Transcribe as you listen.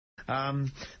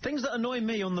Things that annoy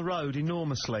me on the road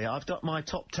enormously. I've got my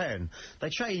top 10. They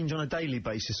change on a daily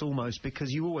basis almost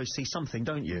because you always see something,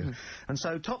 don't you? And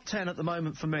so top 10 at the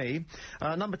moment for me.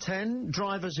 Number 10,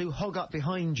 drivers who hog up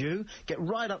behind you, get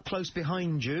right up close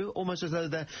behind you, almost as though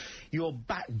your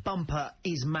back bumper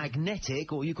is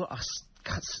magnetic, or you've got a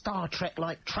Star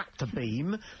Trek-like tractor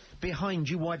beam behind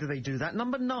you. Why do they do that?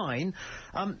 Number 9,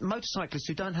 motorcyclists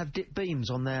who don't have dip beams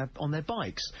on their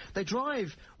bikes. They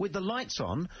drive with the lights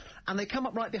on, and they come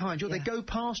up right behind you, or they go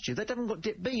past you. They haven't got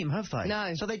dip beam, have they?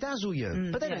 No. So they dazzle you.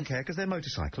 But they don't care, because they're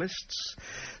motorcyclists.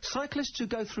 Cyclists who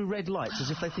go through red lights as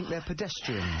if they think they're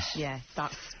pedestrians. Yeah,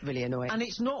 that's really annoying. And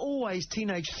it's not always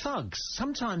teenage thugs.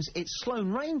 Sometimes it's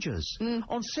Sloane Rangers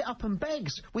on sit-up and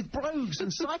begs with brogues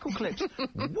and cycle clips.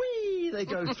 Whee! They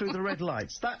go through the red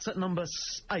lights. That's at number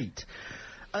 8.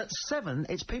 At 7,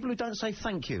 it's people who don't say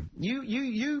thank you.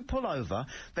 You pull over,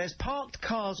 there's parked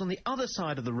cars on the other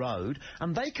side of the road,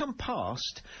 and they come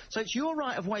past, so it's your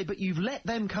right of way, but you've let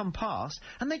them come past,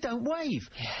 and they don't wave.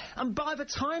 And by the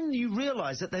time you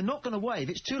realise that they're not going to wave,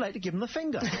 it's too late to give them the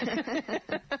finger.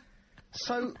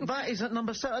 So that is at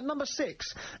number 7. At number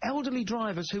 6, elderly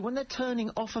drivers who, when they're turning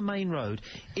off a main road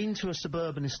into a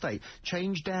suburban estate,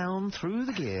 change down through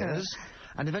the gears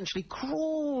and eventually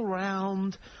crawl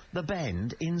round the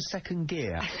bend in second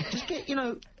gear. Just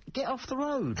get off the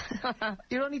road.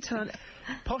 You're only turning...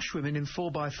 Posh women in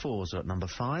 4x4s are at number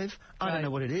 5. I don't know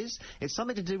what it is. It's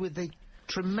something to do with the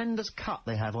tremendous cut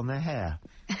they have on their hair.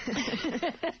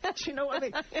 Do you know what I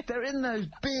mean? They're in those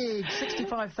big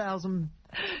 65,000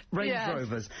 Range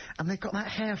Rovers, and they've got that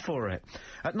hair for it.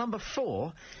 At number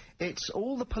 4, it's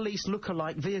all the police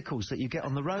look-alike vehicles that you get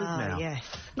on the road now.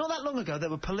 Not that long ago, there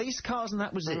were police cars and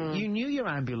that was it. You knew your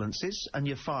ambulances and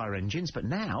your fire engines, but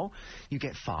now you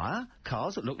get fire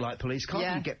cars that look like police cars,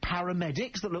 you get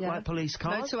paramedics that look like police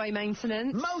cars. Motorway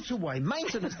maintenance. Motorway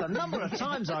maintenance, the number of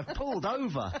times I've pulled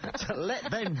over to let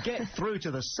them get through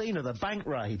to the scene of the bank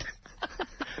raid.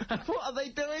 What are they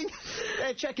doing?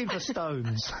 They're checking for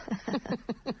stones.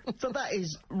 So that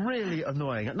is really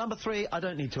annoying. At number 3, I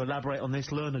don't need to elaborate on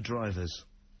this, learner drivers.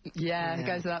 Yeah, it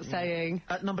goes without saying.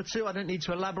 At number 2, I don't need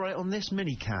to elaborate on this,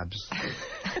 minicabs.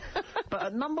 But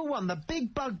at number 1, the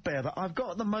big bugbear that I've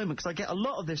got at the moment, because I get a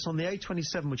lot of this on the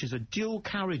A27, which is a dual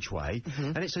carriageway,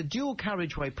 and it's a dual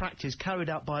carriageway practice carried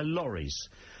out by lorries.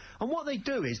 And what they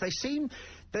do is, there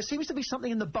seems to be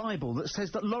something in the Bible that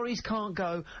says that lorries can't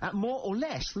go at more or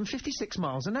less than 56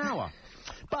 miles an hour.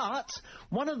 But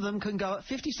one of them can go at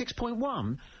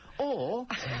 56.1, or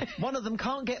one of them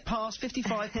can't get past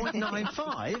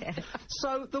 55.95.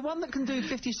 So the one that can do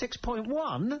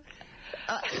 56.1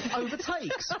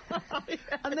 overtakes.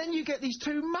 And then you get these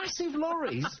 2 massive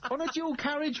lorries on a dual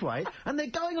carriageway, and they're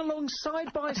going along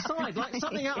side by side like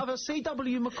something out of a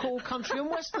C.W. McCall country and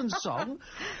western song,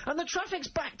 and the traffic's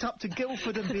backed up to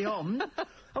Guildford and beyond,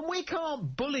 and we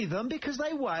can't bully them because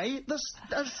they weigh the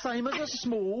same as a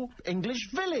small English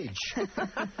village.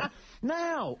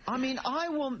 Now, I mean, I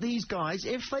want these guys,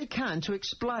 if they can, to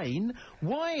explain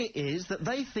why it is that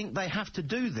they think they have to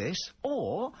do this,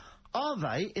 or are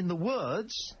they, in the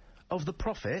words of the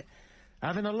prophet,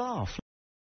 having a laugh?